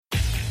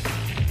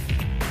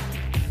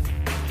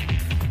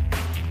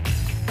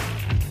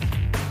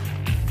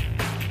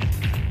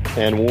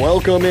And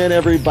welcome in,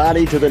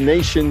 everybody, to the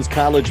nation's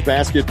college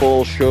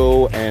basketball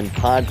show and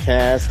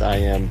podcast. I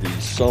am the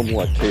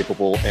somewhat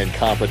capable and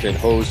competent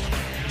host,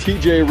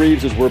 TJ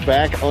Reeves, as we're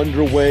back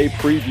underway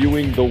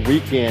previewing the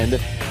weekend.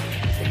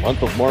 The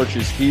month of March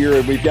is here,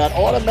 and we've got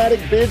automatic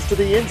bids to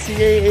the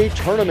NCAA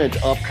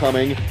tournament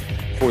upcoming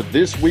for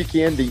this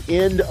weekend, the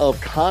end of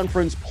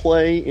conference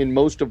play in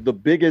most of the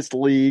biggest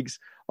leagues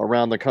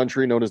around the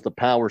country, known as the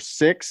Power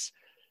Six.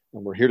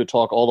 And we're here to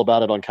talk all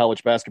about it on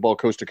College Basketball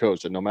Coast to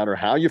Coast. And no matter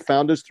how you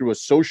found us through a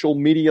social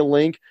media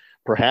link,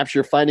 perhaps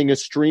you're finding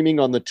us streaming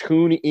on the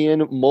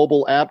TuneIn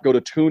mobile app. Go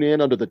to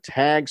TuneIn under the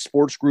Tag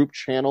Sports Group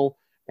channel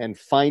and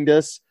find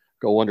us.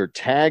 Go under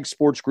Tag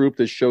Sports Group.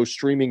 This show's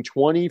streaming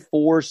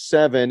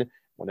 24/7.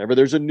 Whenever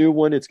there's a new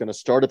one, it's going to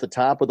start at the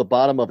top or the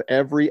bottom of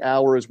every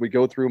hour as we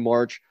go through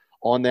March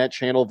on that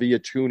channel via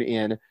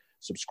TuneIn.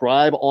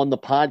 Subscribe on the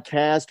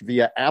podcast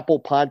via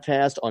Apple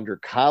Podcast under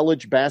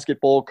College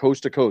Basketball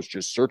Coast to Coast.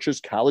 Just search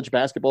us College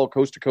Basketball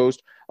Coast to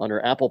Coast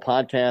under Apple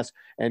Podcasts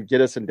and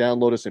get us and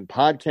download us in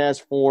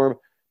podcast form.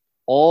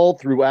 All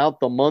throughout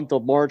the month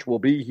of March, we'll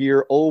be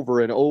here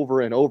over and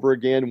over and over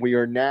again. We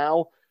are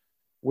now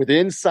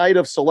within sight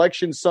of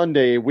Selection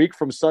Sunday, a week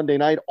from Sunday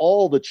night,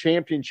 all the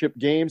championship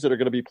games that are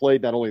going to be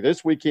played not only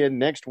this weekend,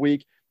 next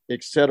week,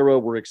 etc.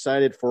 We're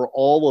excited for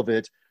all of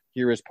it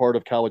here as part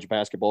of College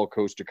Basketball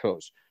Coast to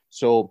Coast.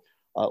 So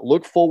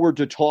look forward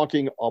to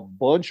talking a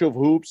bunch of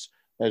hoops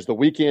as the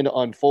weekend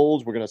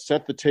unfolds. We're going to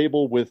set the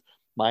table with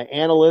my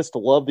analyst.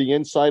 Love the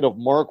insight of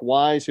Mark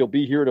Wise. He'll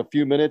be here in a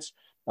few minutes.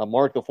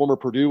 Mark, the former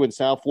Purdue and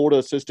South Florida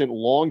assistant,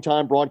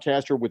 longtime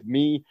broadcaster with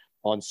me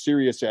on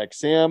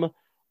SiriusXM,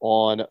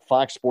 on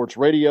Fox Sports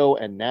Radio,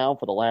 and now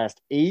for the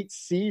last 8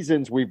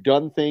 seasons, we've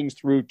done things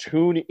through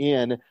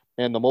TuneIn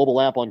and the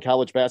mobile app on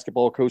College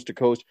Basketball Coast to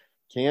Coast.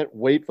 Can't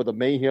wait for the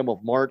mayhem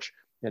of March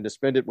and to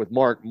spend it with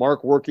Mark.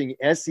 Mark working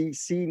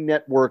SEC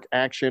Network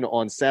action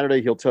on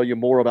Saturday. He'll tell you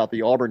more about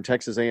the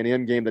Auburn-Texas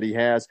A&M game that he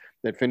has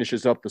that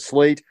finishes up the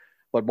slate.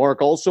 But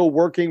Mark also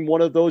working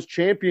one of those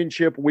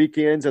championship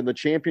weekends and the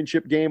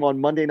championship game on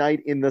Monday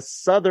night in the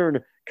Southern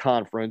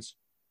Conference.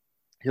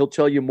 He'll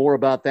tell you more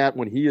about that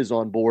when he is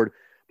on board.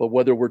 But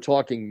whether we're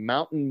talking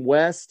Mountain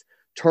West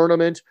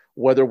tournament,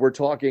 whether we're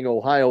talking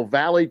Ohio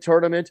Valley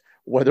tournament,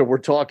 whether we're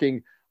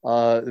talking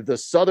the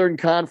Southern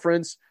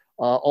Conference,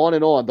 on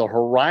and on. The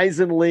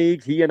Horizon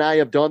League, he and I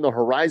have done the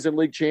Horizon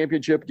League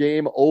championship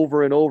game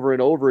over and over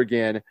and over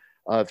again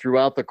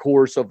throughout the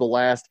course of the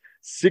last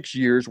 6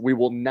 years. We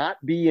will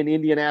not be in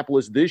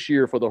Indianapolis this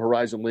year for the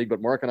Horizon League,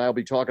 but Mark and I will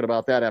be talking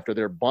about that after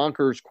their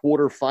bonkers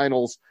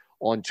quarterfinals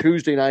on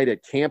Tuesday night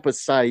at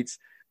campus sites.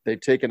 They've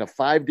taken a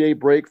 5-day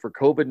break for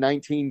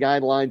COVID-19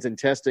 guidelines and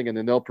testing, and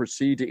then they'll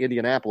proceed to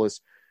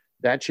Indianapolis.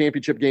 That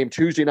championship game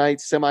Tuesday night,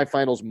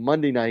 semifinals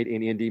Monday night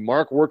in Indy.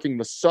 Mark working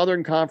the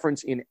Southern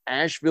Conference in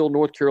Asheville,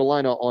 North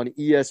Carolina on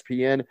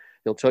ESPN.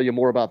 He'll tell you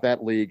more about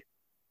that league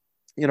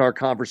in our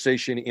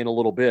conversation in a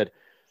little bit.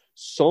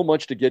 So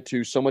much to get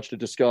to, so much to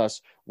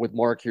discuss with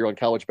Mark here on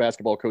College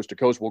Basketball Coast to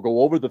Coast. We'll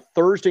go over the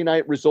Thursday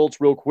night results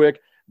real quick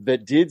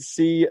that did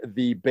see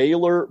the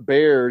Baylor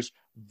Bears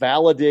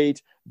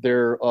validate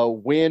their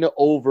win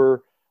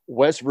over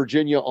West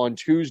Virginia on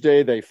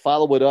Tuesday. They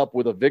follow it up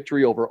with a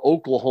victory over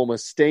Oklahoma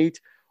State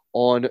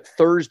on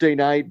Thursday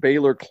night.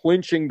 Baylor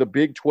clinching the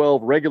Big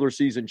 12 regular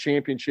season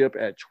championship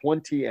at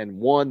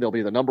 20-1. They'll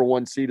be the number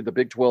 1 seed of the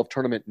Big 12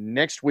 tournament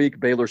next week.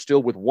 Baylor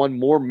still with one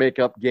more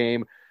makeup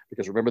game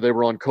because remember they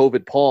were on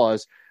COVID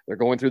pause. They're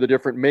going through the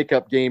different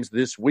makeup games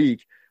this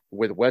week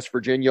with West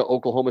Virginia,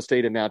 Oklahoma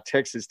State, and now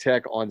Texas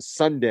Tech on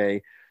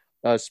Sunday.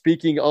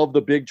 Speaking of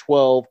the Big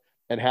 12,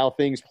 and how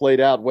things played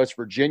out, West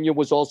Virginia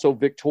was also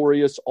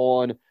victorious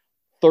on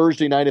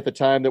Thursday night at the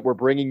time that we're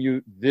bringing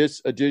you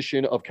this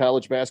edition of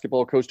College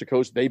Basketball Coast to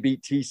Coast. They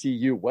beat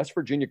TCU. West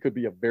Virginia could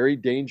be a very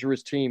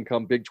dangerous team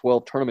come Big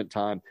 12 tournament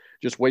time.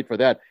 Just wait for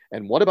that.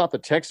 And what about the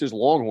Texas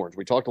Longhorns?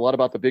 We talked a lot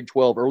about the Big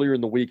 12 earlier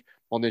in the week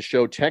on this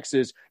show.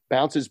 Texas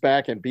bounces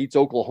back and beats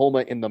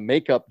Oklahoma in the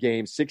makeup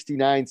game,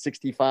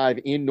 69-65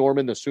 in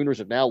Norman. The Sooners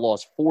have now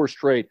lost 4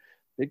 straight.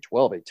 Big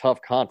 12, a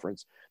tough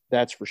conference,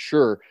 that's for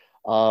sure.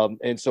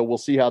 And so we'll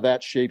see how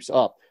that shapes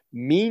up.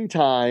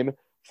 Meantime,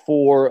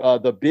 for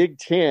the Big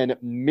Ten,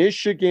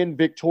 Michigan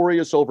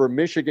victorious over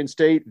Michigan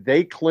State.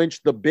 They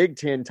clinched the Big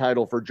Ten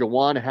title for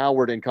Juwan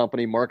Howard and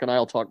company. Mark and I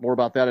will talk more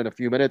about that in a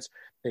few minutes.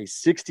 A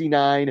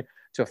 69-50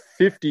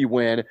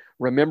 win.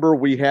 Remember,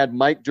 we had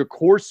Mike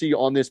DeCourcy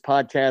on this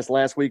podcast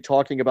last week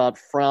talking about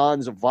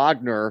Franz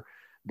Wagner,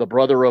 the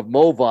brother of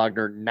Mo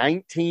Wagner.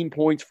 19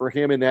 points for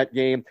him in that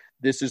game.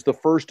 This is the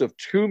first of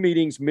 2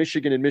 meetings,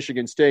 Michigan and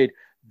Michigan State.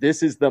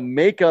 This is the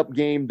makeup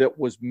game that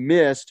was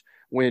missed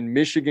when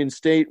Michigan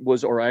State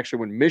was, or actually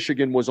when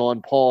Michigan was on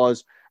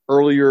pause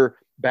earlier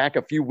back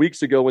a few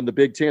weeks ago in the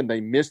Big Ten. They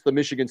missed the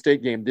Michigan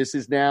State game. This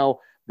is now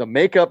the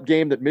makeup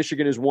game that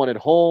Michigan has won at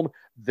home.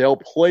 They'll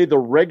play the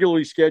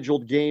regularly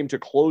scheduled game to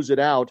close it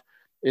out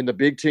in the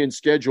Big Ten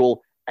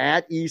schedule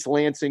at East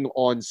Lansing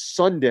on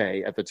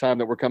Sunday at the time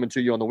that we're coming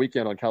to you on the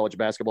weekend on College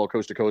Basketball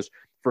Coast to Coast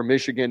for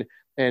Michigan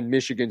and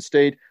Michigan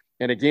State.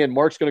 And again,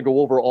 Mark's going to go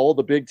over all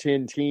the Big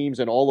Ten teams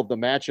and all of the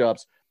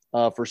matchups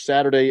for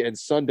Saturday and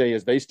Sunday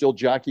as they still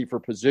jockey for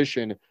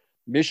position.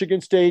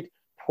 Michigan State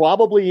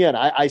probably in.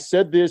 I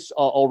said this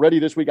already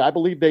this week. I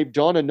believe they've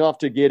done enough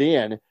to get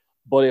in.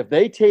 But if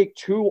they take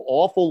 2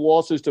 awful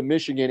losses to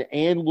Michigan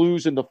and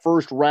lose in the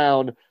first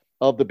round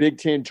of the Big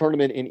Ten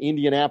tournament in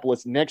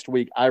Indianapolis next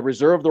week, I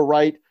reserve the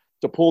right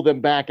to pull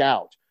them back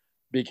out.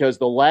 Because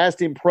the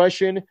last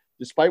impression,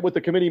 despite what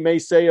the committee may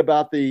say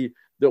about the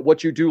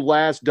what you do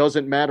last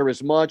doesn't matter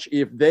as much,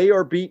 if they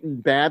are beaten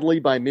badly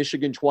by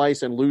Michigan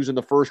twice and lose in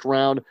the first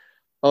round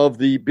of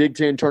the Big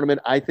Ten tournament,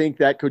 I think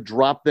that could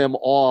drop them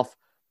off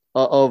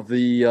of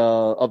the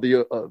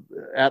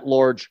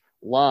at-large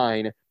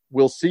line.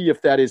 We'll see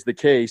if that is the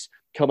case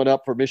coming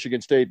up for Michigan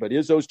State. But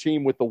Izzo's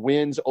team with the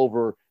wins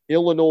over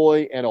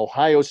Illinois and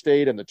Ohio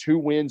State and the 2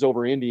 wins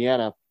over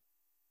Indiana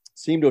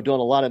seem to have done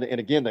a lot. And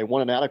again, they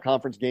won an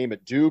out-of-conference game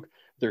at Duke.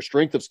 Their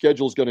strength of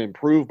schedule is going to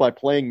improve by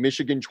playing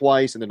Michigan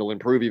twice, and then it'll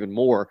improve even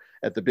more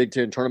at the Big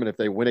Ten tournament if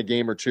they win a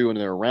game or 2 and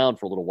they're around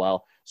for a little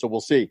while. So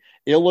we'll see.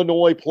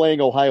 Illinois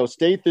playing Ohio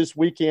State this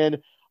weekend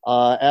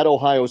at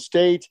Ohio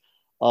State.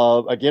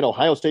 Again,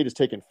 Ohio State has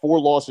taken 4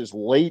 losses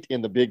late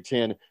in the Big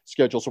Ten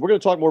schedule. So we're going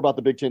to talk more about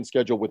the Big Ten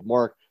schedule with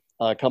Mark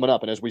coming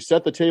up. And as we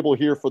set the table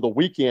here for the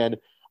weekend,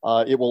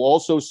 it will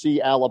also see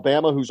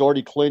Alabama, who's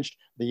already clinched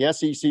the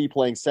SEC,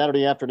 playing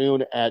Saturday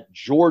afternoon at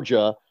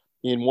Georgia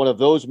in one of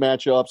those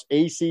matchups.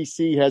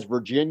 ACC has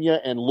Virginia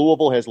and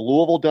Louisville. Has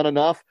Louisville done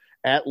enough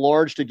at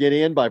large to get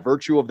in by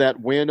virtue of that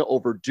win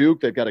over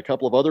Duke? They've got a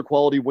couple of other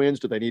quality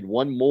wins. Do they need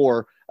one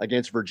more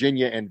against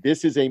Virginia? And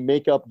this is a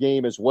makeup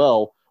game as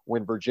well,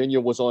 when Virginia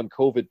was on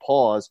COVID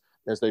pause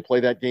as they play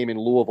that game in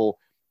Louisville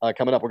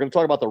coming up. We're going to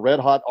talk about the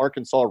red-hot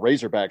Arkansas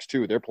Razorbacks,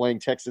 too. They're playing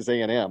Texas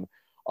A&M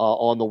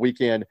on the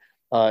weekend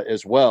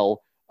as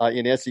well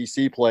in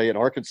SEC play. And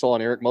Arkansas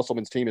and Eric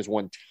Musselman's team has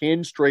won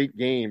 10 straight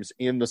games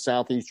in the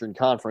Southeastern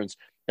Conference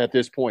at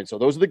this point. So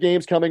those are the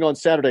games coming on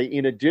Saturday,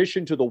 in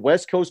addition to the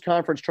West Coast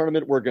Conference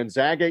tournament where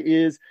Gonzaga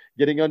is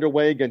getting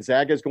underway.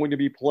 Gonzaga is going to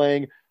be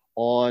playing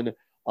on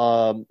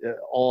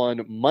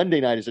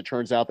Monday night, as it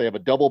turns out. They have a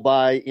double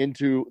bye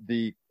into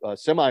the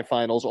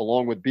semifinals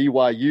along with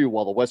BYU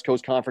while the West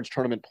Coast Conference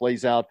tournament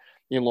plays out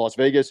in Las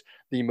Vegas.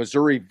 The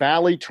Missouri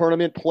Valley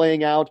tournament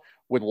playing out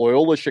with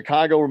Loyola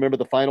Chicago. Remember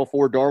the Final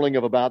Four darling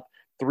of about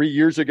 3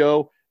 years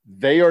ago?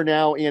 They are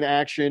now in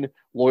action.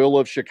 Loyola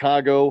of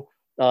Chicago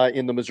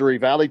in the Missouri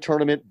Valley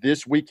tournament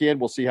this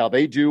weekend. We'll see how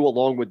they do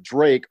along with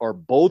Drake. Are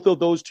both of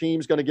those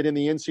teams going to get in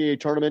the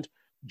NCAA tournament?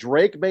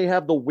 Drake may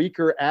have the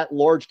weaker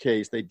at-large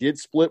case. They did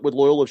split with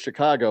Loyola of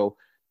Chicago.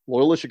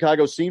 Loyola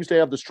Chicago seems to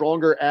have the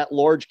stronger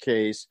at-large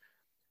case.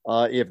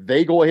 If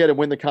they go ahead and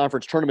win the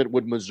conference tournament,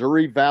 would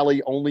Missouri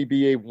Valley only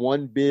be a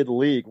one-bid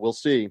league? We'll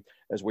see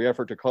as we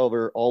effort to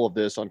cover all of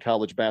this on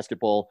college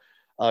basketball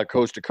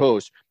coast to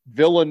coast.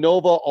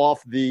 Villanova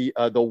off the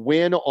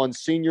win on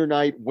senior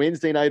night,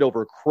 Wednesday night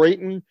over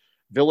Creighton.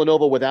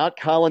 Villanova without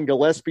Colin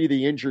Gillespie,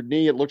 the injured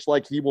knee. It looks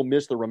like he will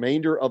miss the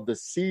remainder of the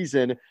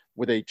season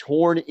with a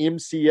torn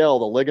MCL,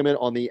 the ligament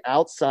on the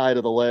outside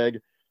of the leg.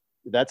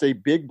 That's a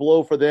big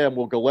blow for them.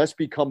 Will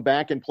Gillespie come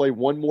back and play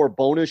one more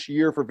bonus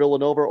year for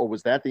Villanova, or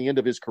was that the end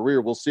of his career?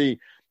 We'll see.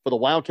 For the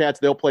Wildcats,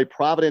 they'll play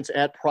Providence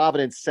at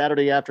Providence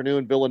Saturday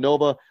afternoon.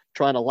 Villanova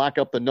trying to lock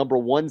up the number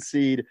 1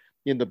 seed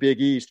in the Big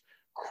East.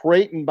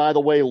 Creighton, by the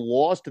way,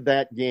 lost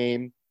that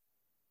game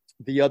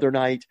the other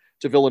night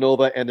to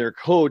Villanova, and their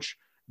coach,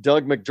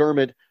 Doug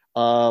McDermott,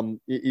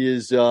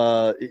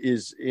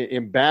 is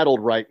embattled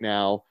right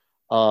now.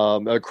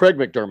 Craig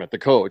McDermott, the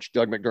coach,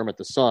 Doug McDermott,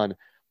 the son,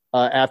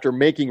 after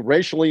making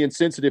racially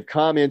insensitive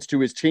comments to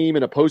his team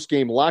in a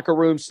post-game locker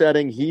room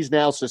setting. He's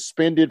now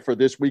suspended for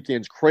this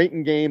weekend's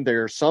Creighton game.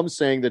 There are some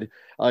saying that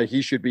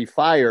he should be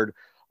fired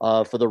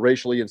for the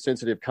racially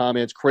insensitive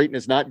comments. Creighton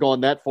has not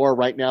gone that far.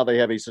 Right now they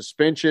have a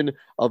suspension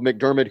of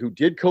McDermott, who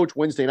did coach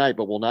Wednesday night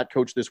but will not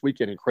coach this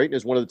weekend. And Creighton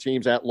is one of the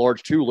teams at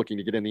large, too, looking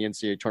to get in the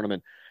NCAA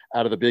tournament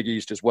out of the Big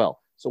East as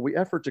well. So we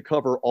effort to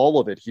cover all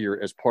of it here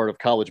as part of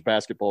college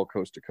basketball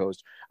coast to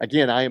coast.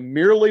 Again, I am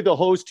merely the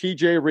host,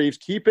 TJ Reeves.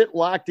 Keep it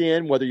locked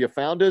in, whether you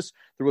found us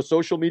through a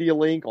social media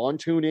link on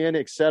TuneIn,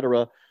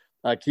 etc.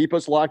 Keep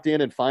us locked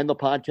in and find the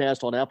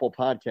podcast on Apple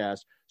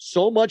Podcasts.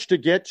 So much to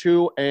get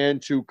to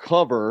and to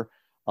cover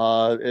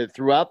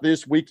throughout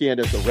this weekend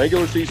as the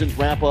regular seasons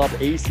wrap up.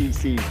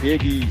 ACC,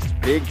 Big East,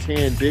 Big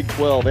 10, Big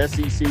 12,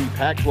 SEC,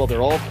 Pac-12,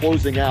 they're all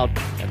closing out,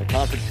 and the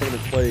conference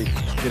tournament play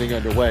getting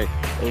underway.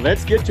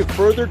 Let's get to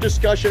further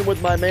discussion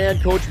with my man,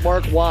 Coach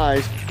Mark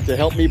Wise, to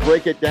help me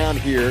break it down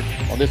here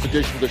on this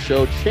edition of the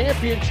show.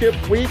 Championship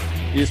week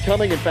is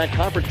coming. In fact,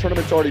 conference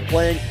tournament's already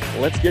playing.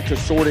 Let's get to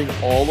sorting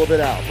all of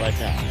it out right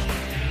now.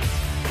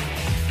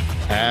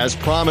 As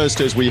promised,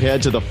 as we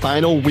head to the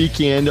final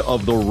weekend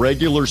of the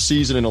regular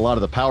season in a lot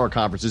of the power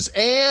conferences,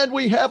 and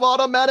we have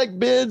automatic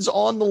bids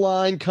on the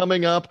line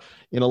coming up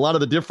in a lot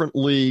of the different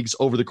leagues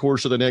over the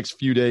course of the next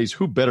few days.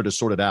 Who better to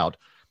sort it out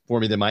for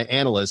me than my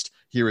analyst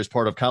here as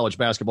part of College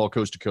Basketball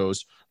Coast to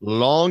Coast,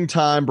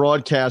 longtime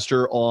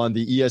broadcaster on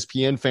the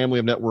ESPN family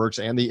of networks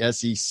and the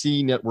SEC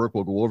network.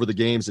 We'll go over the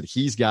games that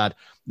he's got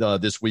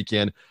this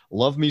weekend.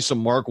 Love me some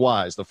Mark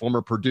Wise, the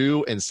former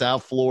Purdue and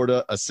South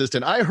Florida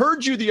assistant. I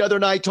heard you the other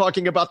night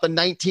talking about the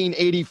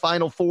 1980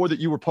 Final Four that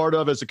you were part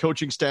of as a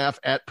coaching staff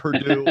at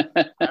Purdue.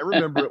 I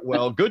remember it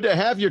well. Good to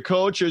have you,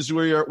 Coach, as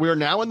we are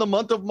now in the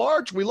month of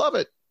March. We love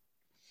it.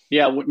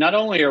 Yeah, not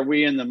only are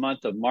we in the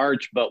month of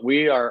March, but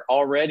we are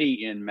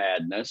already in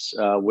madness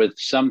with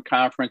some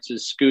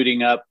conferences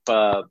scooting up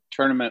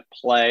tournament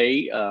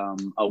play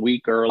a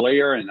week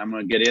earlier. And I'm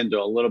going to get into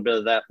a little bit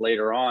of that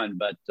later on.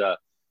 But,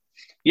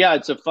 yeah,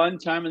 it's a fun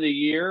time of the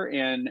year,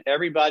 and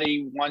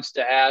everybody wants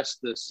to ask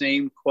the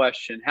same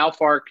question. How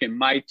far can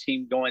my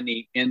team go in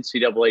the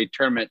NCAA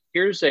tournament?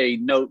 Here's a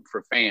note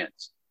for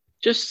fans.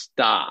 Just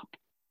stop.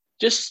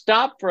 Just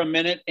stop for a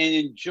minute and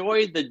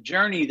enjoy the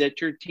journey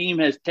that your team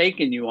has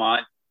taken you on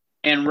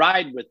and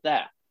ride with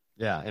that.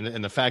 Yeah,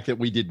 and the fact that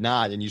we did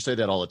not, and you say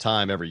that all the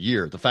time every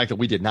year, the fact that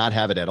we did not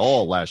have it at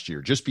all last year,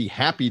 just be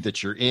happy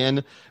that you're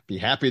in, be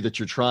happy that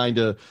you're trying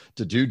to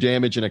do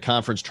damage in a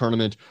conference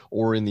tournament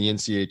or in the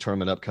NCAA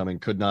tournament upcoming.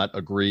 Could not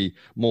agree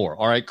more.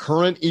 All right,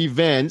 current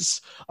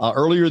events.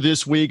 Earlier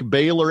this week,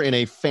 Baylor in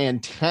a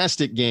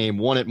fantastic game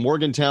won at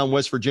Morgantown,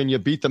 West Virginia,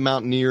 beat the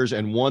Mountaineers,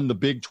 and won the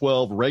Big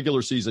 12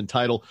 regular season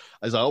title.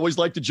 As I always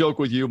like to joke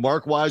with you,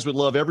 Mark Wise would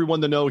love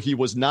everyone to know he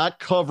was not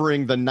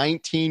covering the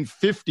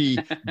 1950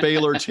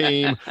 Baylor team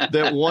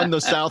that won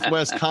the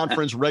Southwest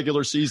Conference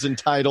regular season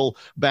title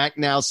back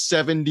now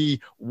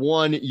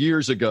 71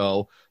 years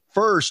ago.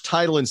 First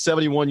title in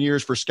 71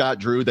 years for Scott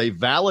Drew. They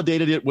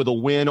validated it with a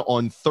win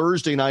on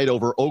Thursday night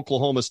over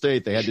Oklahoma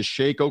State. They had to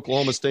shake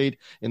Oklahoma State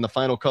in the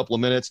final couple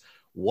of minutes.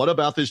 What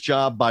about this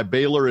job by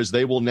Baylor as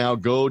they will now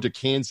go to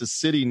Kansas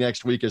City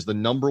next week as the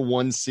number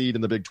 1 seed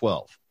in the Big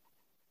 12?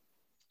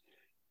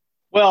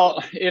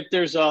 Well, if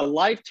there's a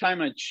lifetime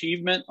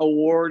achievement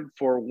award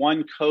for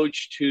one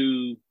coach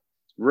to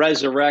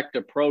resurrect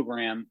a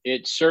program,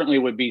 it certainly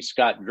would be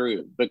Scott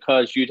Drew,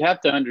 because you'd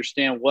have to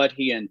understand what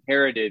he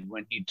inherited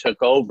when he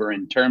took over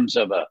in terms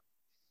of a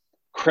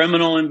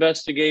criminal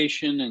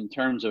investigation, in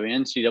terms of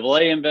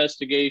NCAA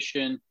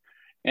investigation,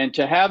 and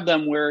to have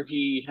them where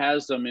he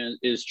has them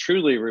is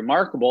truly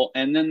remarkable.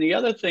 And then the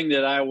other thing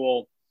that I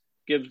will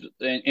give,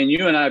 and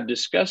you and I have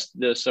discussed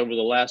this over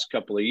the last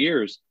couple of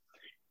years,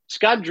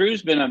 Scott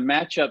Drew's been a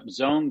matchup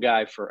zone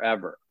guy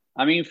forever.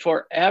 I mean,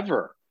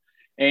 forever.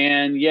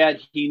 And yet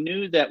he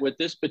knew that with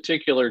this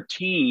particular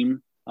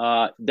team,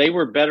 they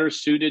were better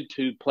suited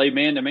to play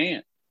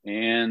man-to-man.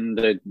 And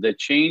the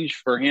change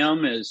for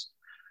him is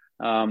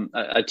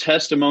a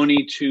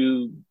testimony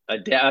to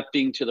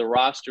adapting to the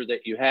roster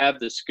that you have,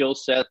 the skill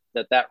set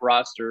that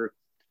roster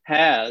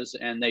has,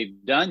 and they've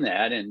done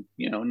that. And,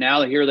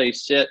 now here they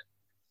sit,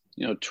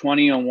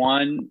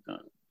 20-1,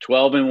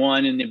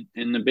 12-1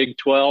 in the Big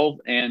 12,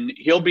 and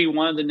he'll be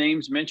one of the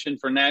names mentioned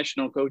for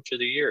National Coach of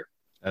the Year.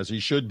 As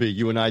he should be.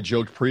 You and I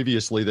joked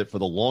previously that for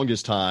the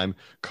longest time,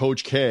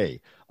 Coach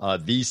K,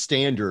 the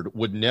standard,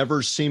 would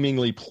never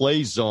seemingly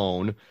play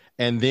zone,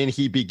 and then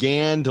he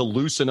began to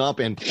loosen up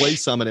and play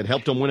some, and it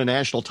helped him win a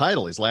national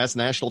title, his last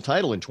national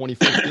title in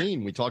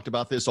 2015. We talked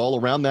about this all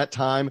around that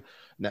time.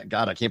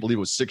 God, I can't believe it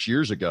was 6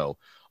 years ago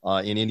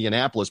in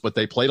Indianapolis, but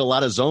they played a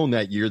lot of zone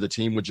that year, the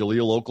team with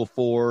Jahlil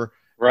Okafor,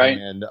 right,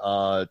 and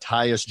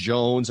Tyus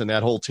Jones and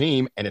that whole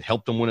team, and it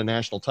helped them win a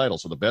national title.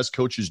 So the best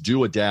coaches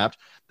do adapt.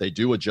 They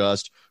do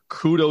adjust.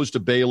 Kudos to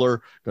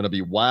Baylor. Going to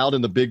be wild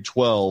in the Big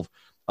 12.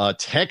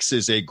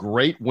 Texas, a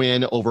great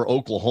win over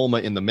Oklahoma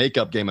in the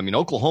makeup game. I mean,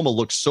 Oklahoma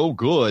looked so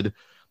good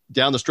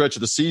down the stretch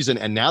of the season,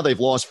 and now they've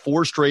lost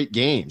 4 straight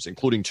games,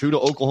 including 2 to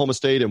Oklahoma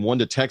State and 1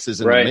 to Texas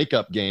in the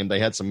makeup game. They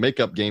had some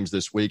makeup games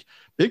this week.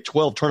 Big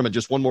 12 tournament,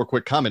 just one more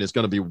quick comment, is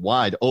going to be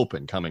wide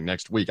open coming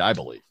next week, I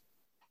believe.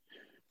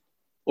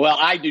 Well,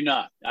 I do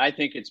not. I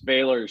think it's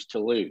Baylor's to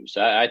lose.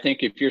 I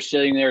think if you're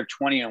sitting there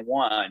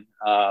 20-1,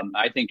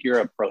 I think you're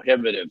a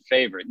prohibitive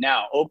favorite.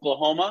 Now,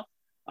 Oklahoma,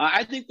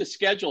 I think the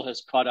schedule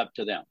has caught up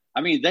to them. I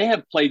mean, they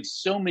have played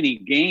so many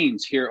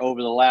games here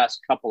over the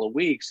last couple of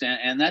weeks,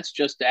 and that's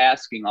just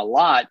asking a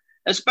lot,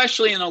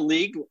 especially in a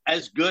league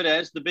as good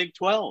as the Big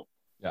 12.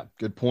 Yeah,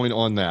 good point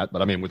on that.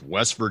 But I mean, with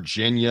West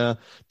Virginia,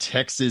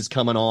 Texas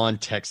coming on,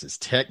 Texas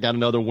Tech got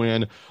another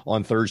win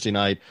on Thursday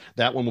night.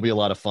 That one will be a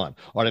lot of fun.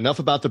 All right, enough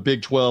about the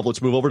Big 12.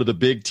 Let's move over to the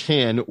Big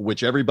 10,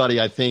 which everybody,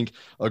 I think,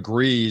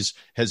 agrees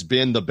has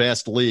been the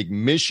best league.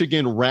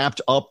 Michigan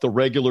wrapped up the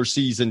regular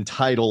season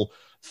title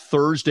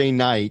Thursday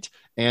night,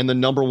 and the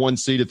number 1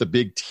 seed at the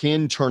Big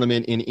 10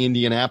 tournament in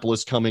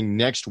Indianapolis coming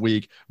next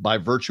week by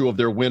virtue of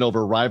their win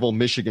over rival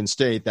Michigan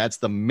State. That's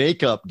the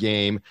makeup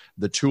game.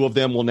 The two of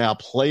them will now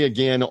play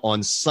again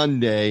on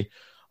Sunday.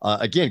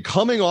 Again,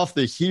 coming off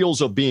the heels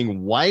of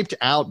being wiped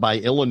out by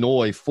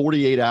Illinois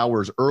 48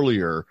 hours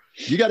earlier,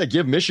 you got to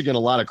give Michigan a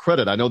lot of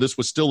credit. I know this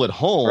was still at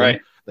home.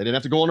 Right. They didn't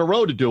have to go on the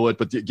road to do it,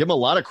 but give them a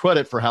lot of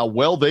credit for how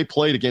well they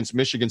played against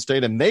Michigan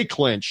State, and they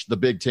clinched the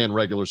Big 10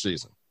 regular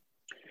season.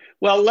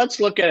 Well, let's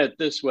look at it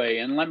this way,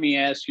 and let me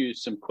ask you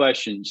some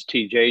questions,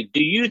 TJ.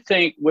 Do you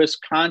think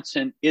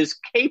Wisconsin is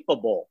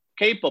capable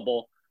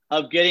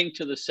of getting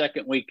to the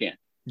second weekend?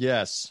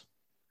 Yes.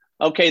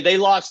 Okay, they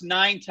lost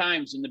 9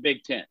 times in the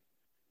Big Ten.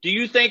 Do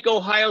you think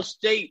Ohio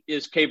State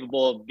is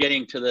capable of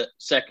getting to the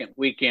second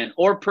weekend,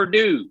 or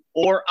Purdue,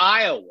 or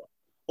Iowa,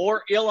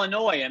 or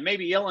Illinois, and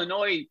maybe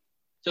Illinois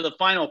to the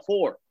Final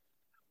Four?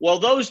 Well,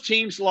 those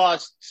teams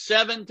lost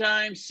 7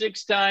 times,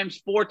 6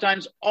 times, 4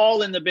 times,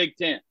 all in the Big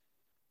Ten.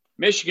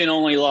 Michigan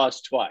only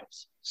lost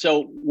twice.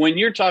 So when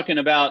you're talking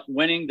about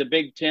winning the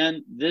Big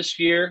Ten this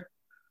year,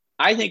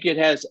 I think it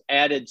has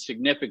added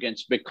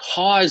significance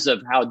because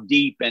of how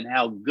deep and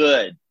how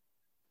good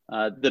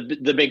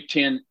the Big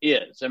Ten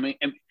is. I mean,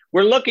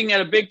 we're looking at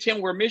a Big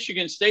Ten where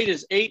Michigan State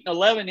is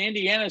 8-11,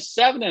 Indiana is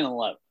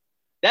 7-11.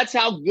 That's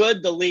how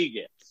good the league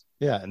is.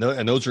 Yeah, and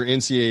those are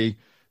NCAA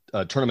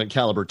tournament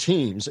caliber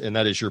teams, and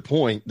that is your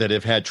point, that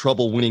have had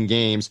trouble winning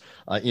games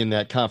in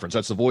that conference.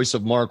 That's the voice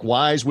of Mark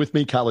Wise with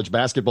me, college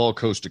basketball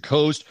coast to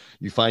coast.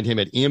 You find him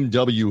at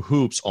MW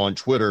Hoops on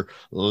Twitter.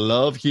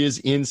 Love his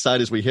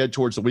insight as we head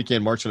towards the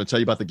weekend. Mark's going to tell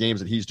you about the games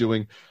that he's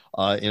doing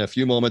in a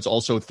few moments.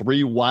 Also,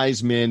 3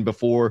 wise men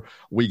before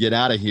we get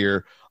out of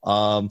here.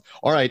 All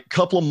right,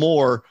 couple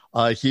more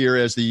here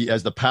as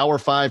the Power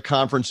 5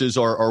 conferences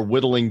are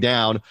whittling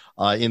down.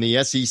 In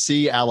the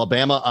SEC,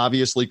 Alabama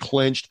obviously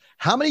clinched.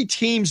 How many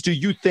teams do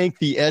you think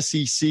the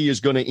SEC is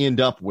going to end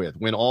up with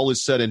when all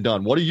is said and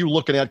done? What are you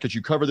looking at? Because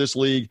you cover this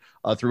league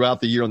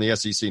throughout the year on the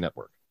SEC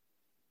network.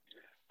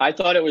 I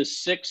thought it was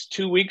 6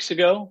 2 weeks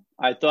ago.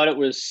 I thought it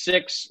was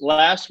 6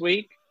 last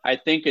week. I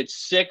think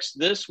it's 6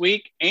 this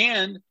week.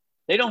 And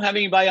they don't have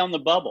anybody on the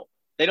bubble.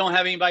 They don't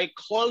have anybody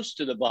close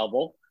to the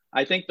bubble.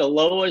 I think the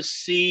lowest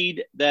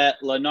seed that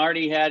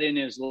Lenardi had in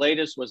his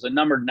latest was the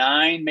number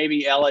 9,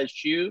 maybe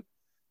LSU.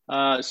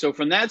 So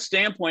from that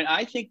standpoint,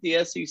 I think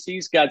the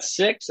SEC's got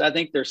 6. I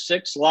think there's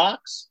 6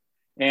 locks,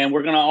 and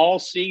we're going to all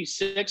see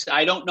 6.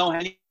 I don't know how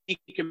many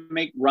can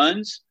make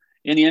runs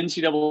in the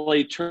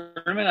NCAA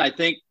tournament. I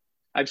think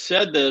I've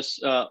said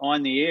this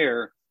on the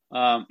air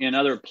in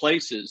other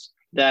places,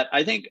 that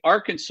I think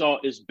Arkansas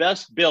is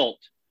best built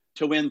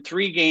to win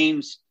 3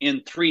 games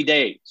in 3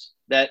 days.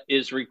 That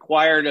is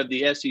required of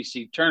the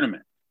SEC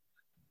tournament.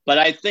 But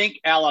I think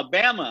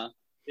Alabama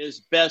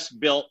is best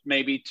built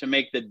maybe to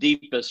make the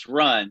deepest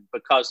run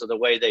because of the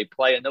way they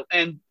play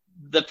and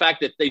the fact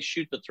that they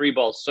shoot the 3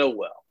 ball so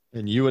well.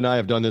 And you and I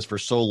have done this for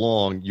so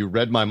long. You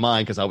read my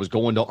mind because I was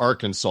going to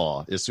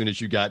Arkansas as soon as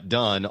you got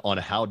done on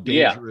how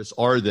dangerous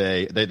are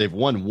they. They've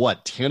won,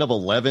 10 of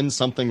 11,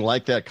 something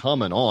like that,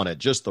 coming on at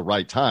just the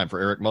right time for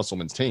Eric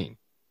Musselman's team.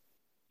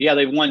 Yeah,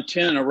 they've won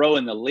 10 in a row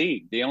in the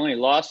league. The only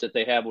loss that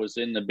they have was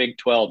in the Big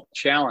 12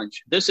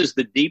 Challenge. This is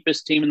the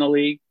deepest team in the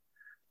league.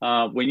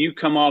 When you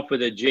come off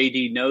with a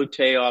J.D. Note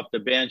off the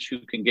bench who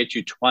can get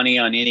you 20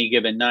 on any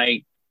given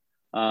night,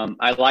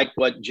 I like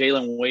what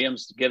Jalen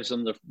Williams gives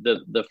them,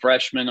 the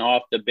freshman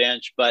off the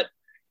bench. But,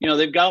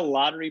 they've got a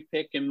lottery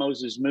pick in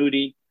Moses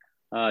Moody.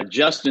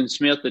 Justin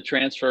Smith, the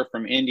transfer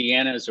from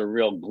Indiana, is a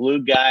real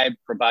glue guy,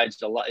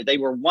 provides a lot. They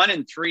were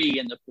 1-3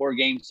 in the 4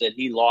 games that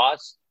he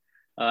lost.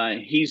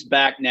 He's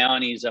back now,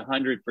 and he's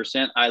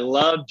 100%. I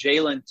love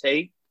Jalen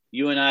Tate.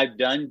 You and I have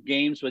done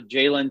games with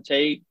Jalen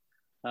Tate,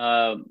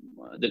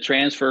 the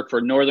transfer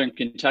for Northern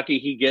Kentucky.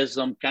 He gives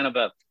them kind of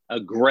a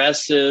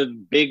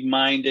aggressive,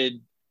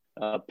 big-minded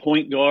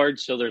point guard.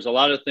 So there's a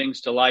lot of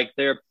things to like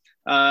there.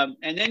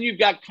 And then you've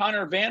got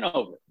Connor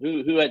Vanover,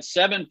 who at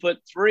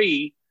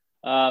 7'3"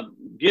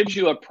 gives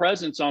you a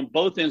presence on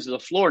both ends of the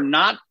floor,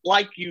 not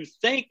like you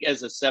think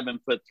as a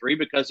 7'3",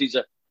 because he's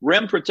a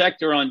rim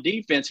protector on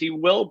defense. He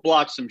will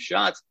block some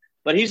shots,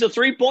 but he's a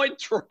 3-point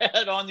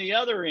threat on the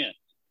other end.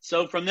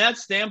 So from that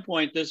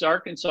standpoint, this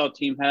Arkansas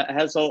team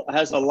has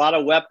a lot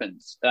of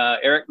weapons.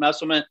 Eric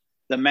Musselman,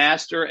 the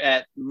master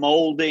at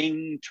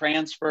molding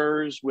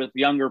transfers with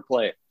younger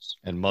players.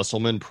 And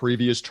Musselman,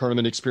 previous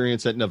tournament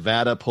experience at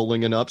Nevada,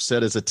 pulling an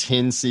upset as a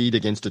 10 seed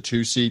against a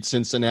 2 seed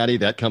Cincinnati.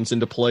 That comes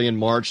into play in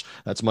March.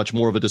 That's much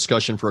more of a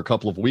discussion for a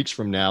couple of weeks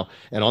from now.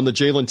 And on the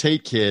Jalen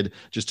Tate kid,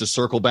 just to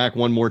circle back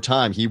one more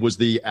time, he was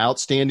the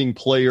outstanding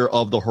player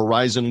of the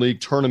Horizon League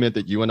tournament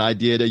that you and I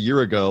did a year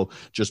ago,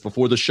 just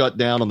before the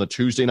shutdown on the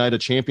Tuesday night of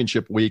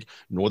championship week.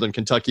 Northern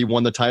Kentucky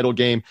won the title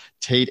game.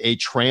 Tate, a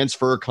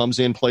transfer, comes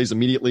in, plays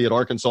immediately at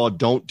Arkansas.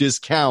 Don't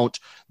discount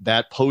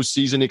that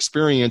postseason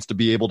experience to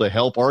be able to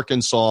help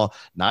Arkansas,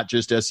 not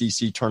just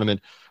SEC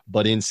tournament,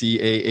 but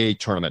NCAA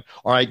tournament.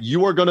 All right,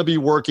 you are going to be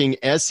working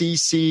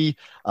SEC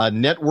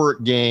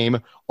network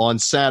game on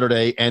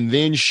Saturday and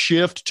then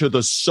shift to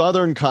the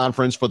Southern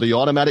Conference for the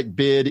automatic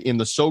bid in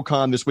the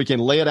SoCon this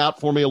weekend. Lay it out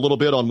for me a little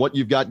bit on what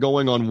you've got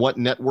going on what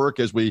network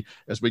as we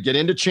get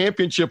into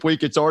championship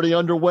week. It's already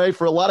underway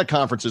for a lot of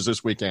conferences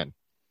this weekend.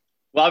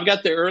 Well, I've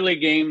got the early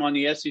game on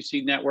the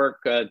SEC network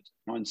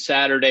on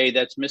Saturday.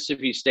 That's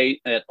Mississippi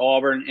State at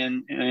Auburn.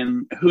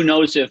 And who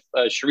knows if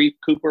Sharif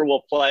Cooper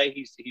will play.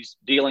 He's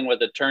dealing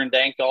with a turned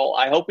ankle.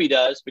 I hope he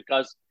does,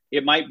 because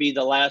it might be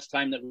the last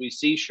time that we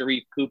see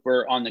Sharif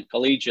Cooper on the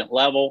collegiate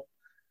level.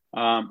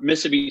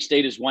 Mississippi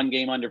State is one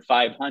game under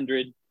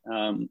 500.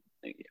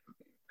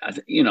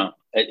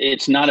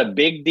 It's not a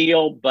big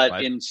deal, but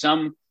right. In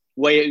some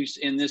ways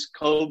in this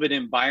COVID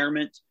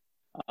environment,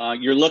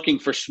 you're looking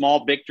for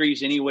small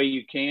victories any way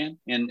you can.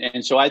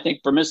 And so I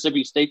think for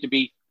Mississippi State to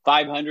be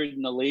 500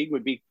 in the league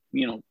would be,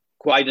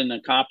 quite an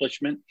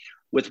accomplishment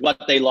with what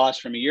they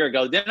lost from a year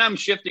ago. Then I'm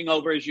shifting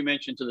over, as you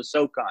mentioned, to the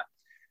SoCon.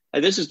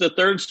 This is the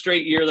third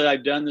straight year that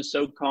I've done the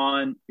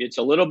SoCon. It's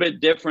a little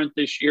bit different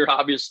this year.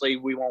 Obviously,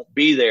 we won't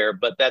be there,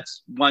 but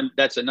that's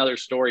another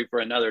story for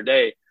another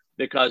day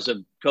because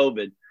of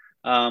COVID.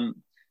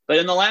 But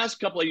in the last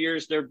couple of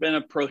years, there have been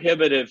a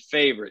prohibitive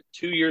favorite.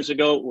 2 years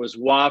ago, it was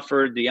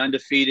Wofford, the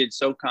undefeated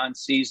SoCon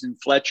season.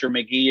 Fletcher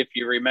McGee, if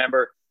you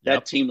remember,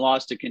 that team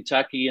lost to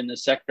Kentucky in the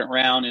second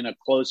round in a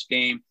close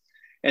game.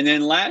 And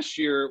then last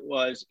year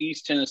was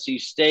East Tennessee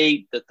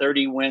State, the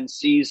 30-win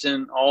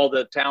season, all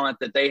the talent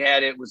that they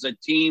had. It was a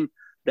team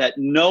that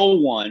no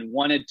one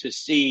wanted to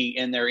see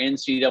in their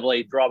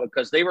NCAA draw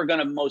because they were going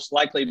to most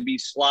likely be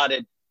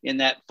slotted in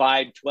that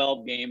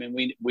 5-12 game. And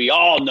we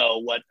all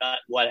know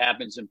what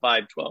happens in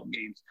 5-12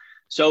 games.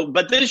 So,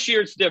 but this year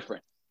it's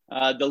different.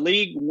 The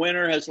league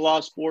winner has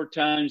lost 4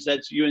 times.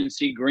 That's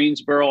UNC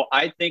Greensboro.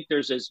 I think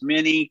there's as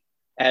many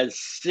as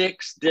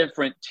 6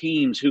 different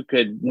teams who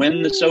could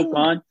win the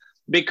SoCon,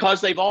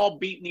 because they've all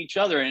beaten each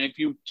other. And if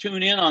you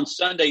tune in on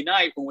Sunday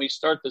night when we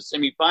start the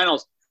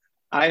semifinals,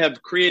 I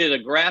have created a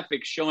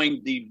graphic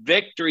showing the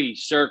victory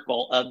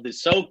circle of the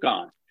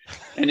SoCon.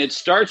 And it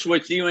starts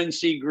with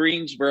UNC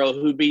Greensboro,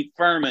 who beat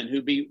Furman,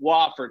 who beat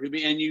Wofford,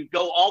 and you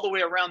go all the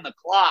way around the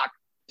clock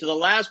to the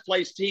last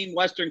place team,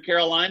 Western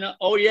Carolina.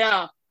 Oh,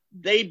 yeah,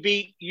 they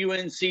beat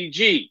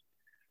UNCG.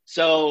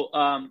 So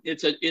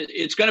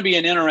it's going to be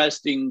an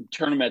interesting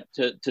tournament,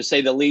 to say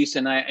the least.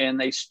 And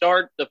they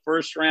start the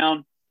first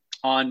round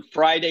on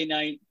Friday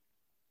night.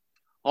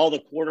 All the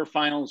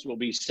quarterfinals will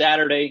be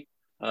Saturday.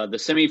 The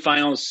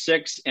semifinals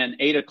 6 and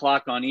 8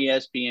 o'clock on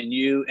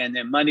ESPNU, and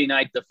then Monday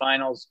night the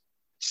finals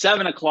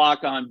 7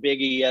 o'clock on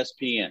Big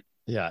ESPN.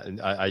 Yeah, and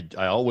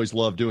I always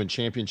love doing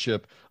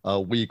championship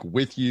week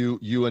with you.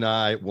 You and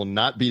I will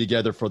not be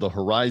together for the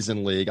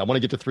Horizon League. I want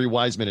to get to Three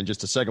Wise Men in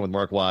just a second with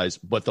Mark Wise,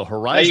 but the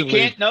Horizon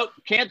League.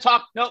 Can't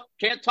talk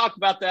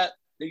about that.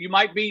 You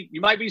might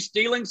be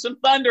stealing some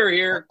thunder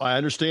here. I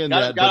understand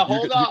that,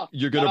 but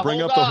you're going to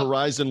bring up the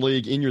Horizon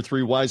League in your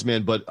Three Wise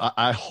Men, but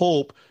I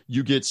hope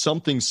you get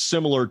something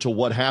similar to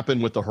what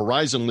happened with the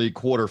Horizon League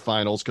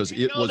quarterfinals, because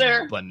it was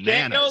bananas.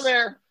 Can't go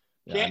there.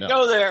 Can't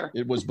go there.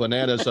 It was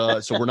bananas.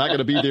 So we're not going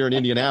to be there in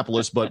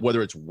Indianapolis, but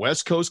whether it's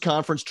West Coast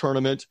Conference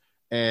tournament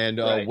and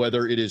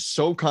whether it is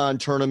SoCon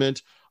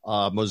tournament,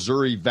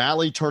 Missouri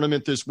Valley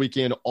tournament this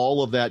weekend,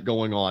 all of that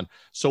going on.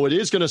 So it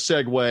is going to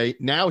segue.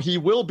 Now he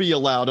will be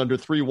allowed under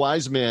Three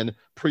Wise Men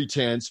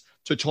pretense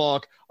to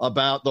talk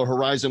about the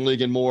Horizon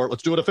League and more.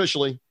 Let's do it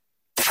officially.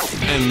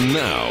 And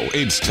now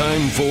it's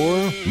time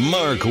for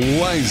Mark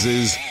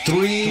Wise's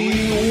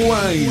Three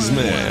Wise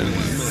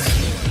Men.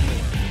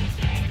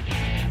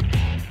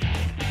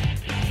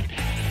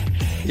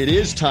 It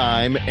is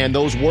time, and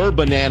those were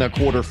banana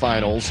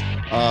quarterfinals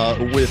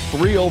with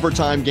 3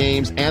 overtime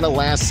games and a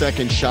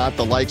last-second shot,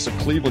 the likes of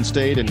Cleveland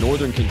State and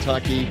Northern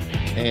Kentucky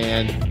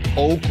and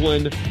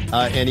Oakland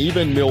and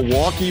even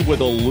Milwaukee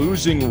with a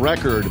losing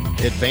record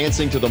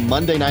advancing to the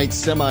Monday night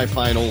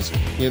semifinals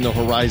in the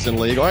Horizon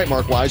League. All right,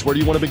 Mark Wise, where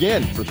do you want to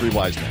begin for Three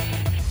Wise Men?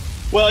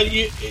 Well,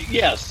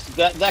 yes,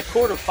 that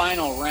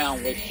quarterfinal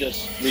round was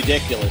just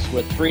ridiculous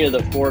with 3 of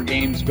the 4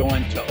 games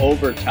going to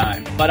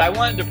overtime. But I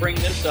wanted to bring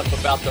this up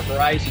about the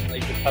Horizon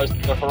League because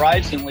the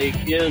Horizon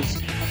League is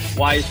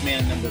Wise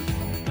Man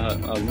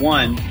number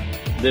 1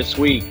 this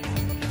week.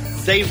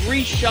 They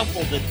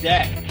reshuffle the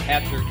deck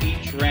after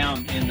each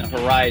round in the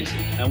Horizon.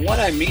 And what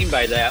I mean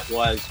by that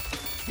was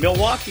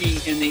Milwaukee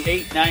in the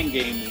 8-9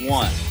 game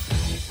won.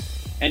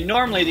 And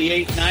normally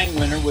the 8-9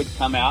 winner would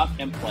come out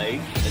and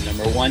play the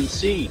number 1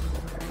 seed.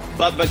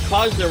 But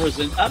because there was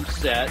an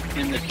upset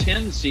in the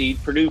 10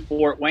 seed,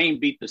 Purdue-Fort Wayne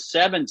beat the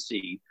 7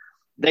 seed,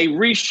 they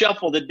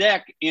reshuffled the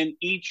deck in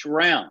each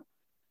round.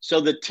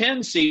 So the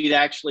 10 seed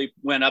actually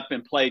went up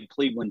and played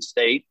Cleveland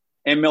State,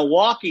 and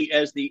Milwaukee,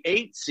 as the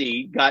 8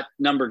 seed, got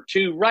number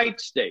 2 Wright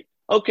State.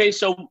 Okay,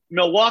 so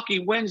Milwaukee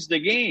wins the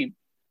game.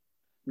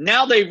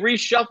 Now they've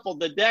reshuffled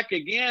the deck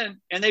again,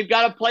 and they've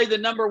got to play the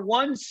number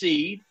 1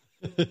 seed,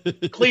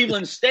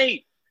 Cleveland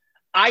State.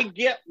 I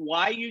get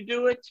why you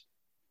do it.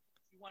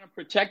 Want to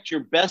protect your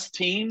best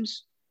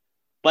teams,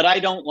 but I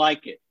don't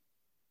like it.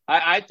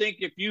 I think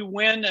if you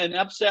win an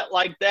upset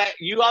like that,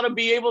 you ought to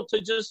be able to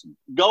just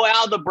go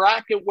out of the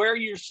bracket where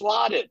you're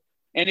slotted.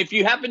 And if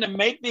you happen to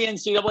make the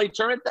NCAA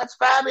tournament, that's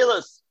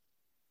fabulous.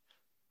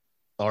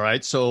 All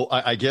right. So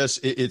I guess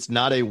it's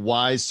not a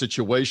wise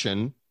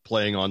situation,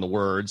 playing on the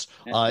words,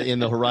 in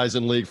the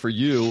Horizon League for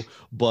you.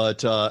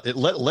 But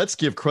let's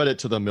give credit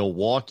to the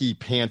Milwaukee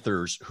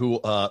Panthers,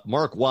 who,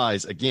 Mark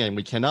Wise, again,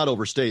 we cannot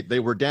overstate, they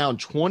were down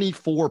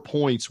 24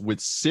 points with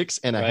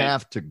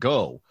 6.5 to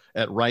go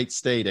at Wright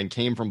State and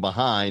came from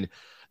behind.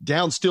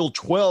 down still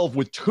 12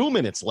 with 2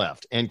 minutes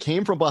left, and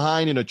came from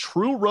behind in a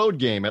true road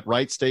game at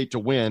Wright State to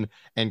win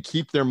and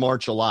keep their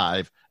march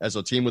alive as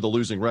a team with a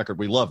losing record.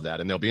 We love that,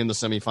 and they'll be in the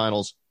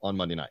semifinals on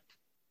Monday night.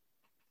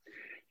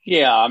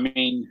 Yeah, I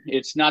mean,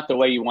 it's not the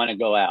way you want to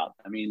go out.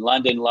 I mean,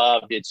 London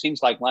Love, it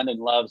seems like London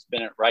Love's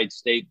been at Wright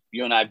State.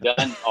 You and I have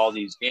done all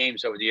these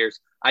games over the years.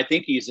 I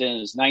think he's in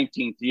his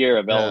 19th year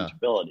of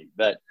eligibility,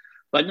 but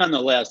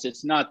nonetheless,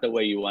 it's not the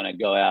way you want to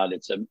go out.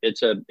 It's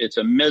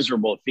a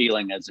miserable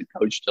feeling as a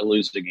coach to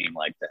lose a game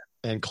like that.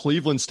 And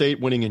Cleveland State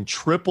winning in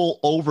triple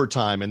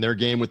overtime in their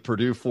game with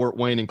Purdue Fort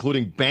Wayne,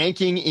 including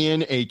banking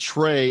in a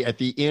tray at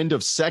the end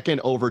of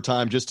second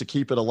overtime just to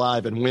keep it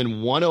alive and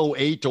win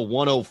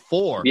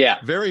 108-104. Yeah.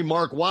 Very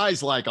Mark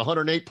Wise like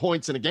 108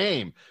 points in a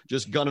game,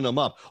 just gunning them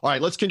up. All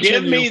right, let's continue.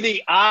 Give me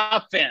the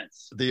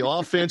offense. The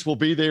offense will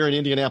be there in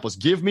Indianapolis.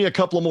 Give me a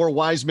couple of more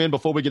Wise men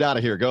before we get out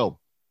of here. Go.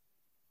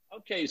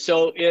 Okay,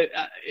 so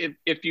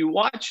if you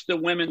watch the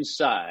women's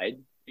side,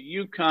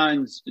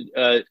 UConn's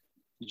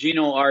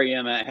Gino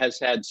Auriemma has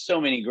had so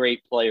many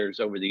great players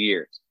over the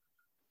years.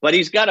 But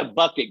he's got a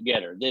bucket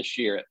getter this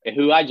year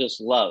who I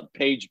just love,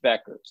 Paige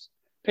Beckers.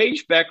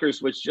 Paige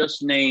Beckers was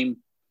just named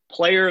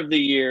Player of the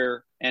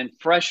Year and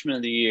Freshman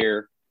of the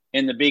Year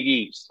in the Big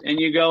East. And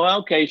you go,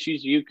 okay,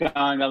 she's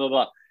UConn, blah, blah,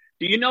 blah.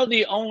 Do you know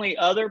the only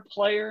other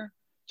player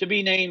to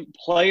be named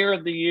Player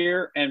of the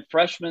Year and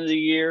Freshman of the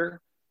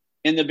Year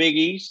in the Big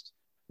East?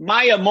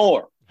 Maya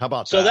Moore. How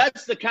about that? So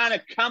that's the kind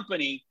of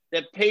company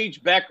that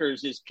Paige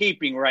Beckers is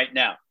keeping right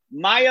now.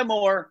 Maya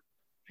Moore,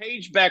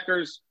 Paige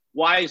Beckers,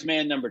 Wise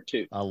man number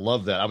 2. I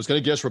love that. I was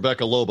going to guess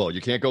Rebecca Lobo.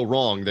 You can't go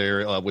wrong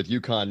there with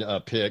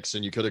UConn picks,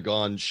 and you could have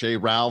gone Shea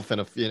Ralph,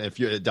 and if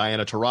you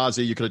Diana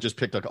Taurasi, you could have just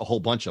picked a whole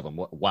bunch of them.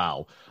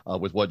 Wow,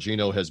 with what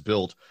Gino has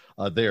built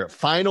there.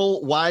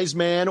 Final Wise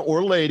man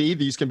or lady.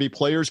 These can be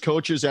players,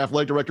 coaches,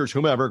 athletic directors,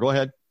 whomever. Go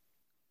ahead.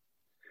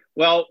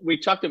 Well, we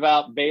talked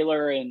about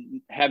Baylor and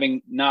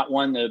having not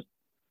won the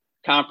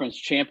conference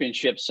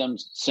championship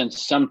since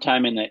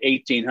sometime in the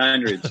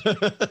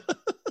 1800s.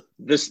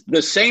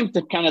 The same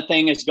kind of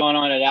thing is going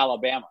on at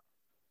Alabama.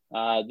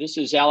 This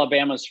is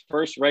Alabama's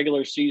first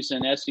regular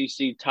season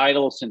SEC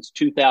title since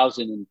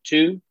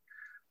 2002.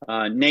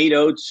 Nate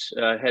Oates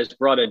has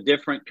brought a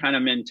different kind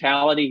of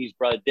mentality. He's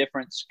brought a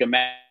different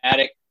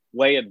schematic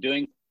way of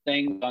doing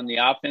things on the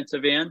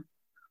offensive end.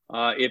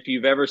 If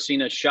you've ever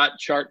seen a shot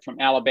chart from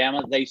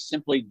Alabama, they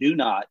simply do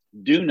not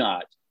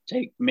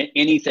take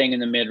anything in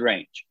the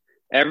mid-range.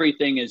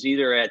 Everything is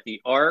either at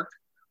the arc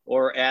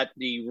or at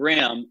the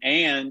rim.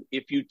 And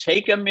if you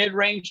take a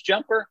mid-range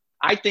jumper,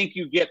 I think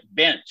you get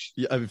benched.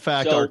 Yeah, in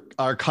fact,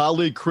 our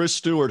colleague Chris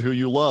Stewart, who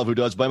you love, who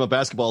does Bama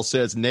basketball,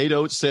 says Nate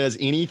Oates says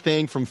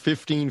anything from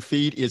 15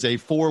 feet is a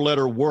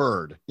 4-letter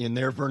word in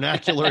their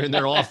vernacular in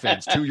their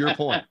offense, to your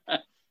point.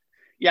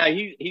 Yeah,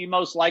 he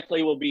most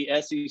likely will be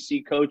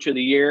SEC Coach of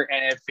the Year.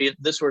 And if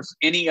this was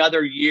any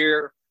other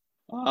year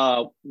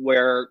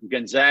where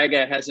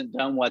Gonzaga hasn't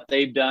done what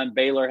they've done,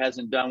 Baylor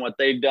hasn't done what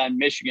they've done,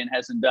 Michigan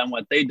hasn't done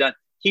what they've done,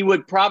 he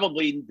would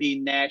probably be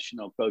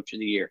National Coach of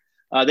the Year.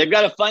 They've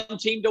got a fun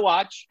team to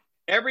watch.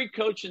 Every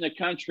coach in the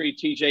country,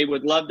 TJ,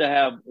 would love to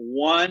have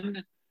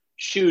one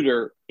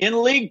shooter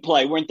in league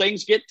play when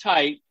things get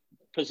tight,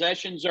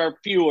 possessions are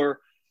fewer.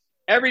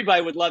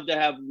 Everybody would love to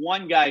have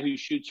one guy who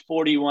shoots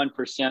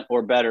 41%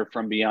 or better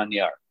from beyond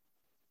the arc.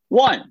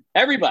 One,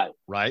 everybody.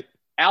 Right.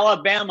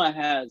 Alabama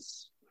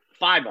has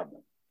 5 of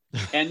them.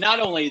 And not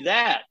only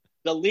that,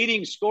 the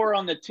leading scorer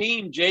on the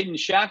team, Jaden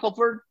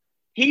Shackelford,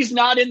 he's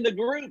not in the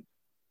group.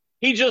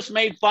 He just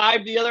made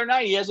 5 the other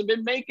night. He hasn't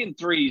been making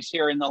threes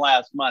here in the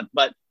last month,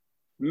 but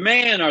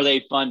man, are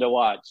they fun to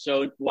watch.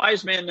 So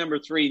Wise man number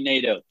 3,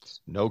 Nate Oates.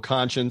 No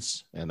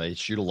conscience, and they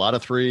shoot a lot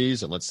of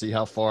threes, and let's see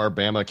how far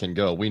Bama can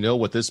go. We know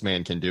what this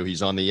man can do.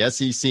 He's on the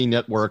SEC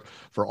network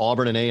for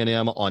Auburn and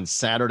A&M on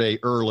Saturday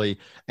early.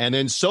 And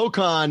then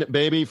SoCon,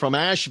 baby, from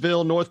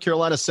Asheville, North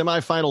Carolina,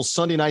 semifinals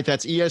Sunday night.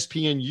 That's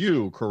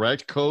ESPNU,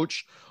 correct,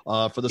 Coach,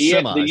 for the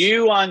semis? The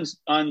U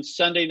on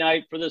Sunday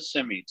night for the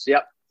semis,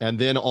 yep. And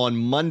then on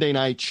Monday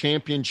night,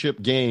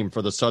 championship game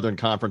for the Southern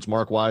Conference.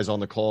 Mark Wise on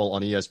the call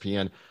on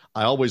ESPN.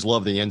 I always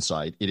love the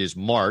insight. It is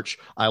March.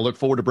 I look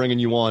forward to bringing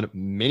you on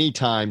many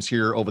times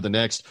here over the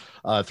next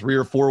 3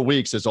 or 4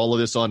 weeks as all of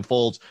this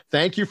unfolds.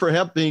 Thank you for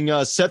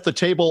helping set the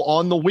table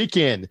on the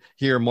weekend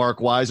here,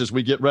 Mark Wise, as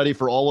we get ready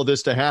for all of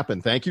this to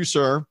happen. Thank you,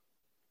 sir.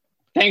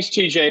 Thanks,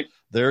 TJ.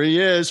 There he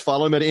is.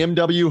 Follow him at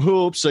MW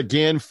Hoops.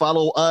 Again,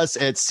 follow us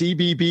at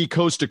CBB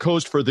Coast to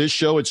Coast for this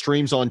show. It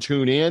streams on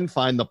TuneIn.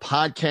 Find the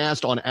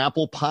podcast on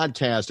Apple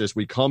Podcast as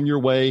we come your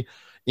way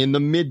in the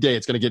midday.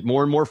 It's going to get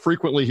more and more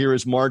frequently here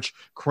as March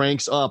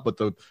cranks up, but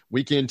the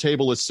weekend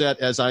table is set,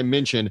 as I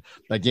mentioned.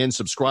 Again,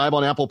 subscribe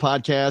on Apple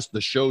Podcast.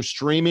 The show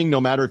streaming, no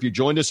matter if you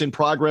joined us in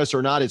progress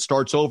or not, it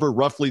starts over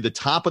roughly the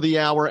top of the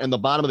hour and the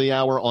bottom of the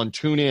hour on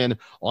TuneIn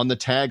on the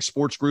Tag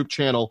Sports Group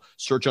channel.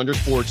 Search under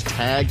sports,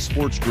 Tag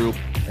Sports Group,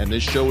 and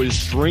this show is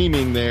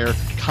streaming there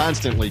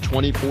constantly,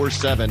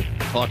 24/7,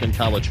 talking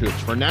college hoops.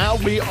 For now,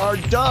 we are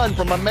done.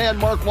 From my man,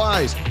 Mark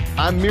Wise,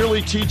 I'm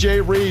merely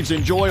TJ Reeves.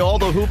 Enjoy all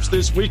the hoops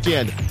this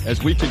weekend.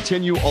 as we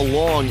continue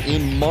along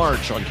in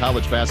March on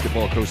college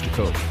basketball coast to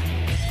coast.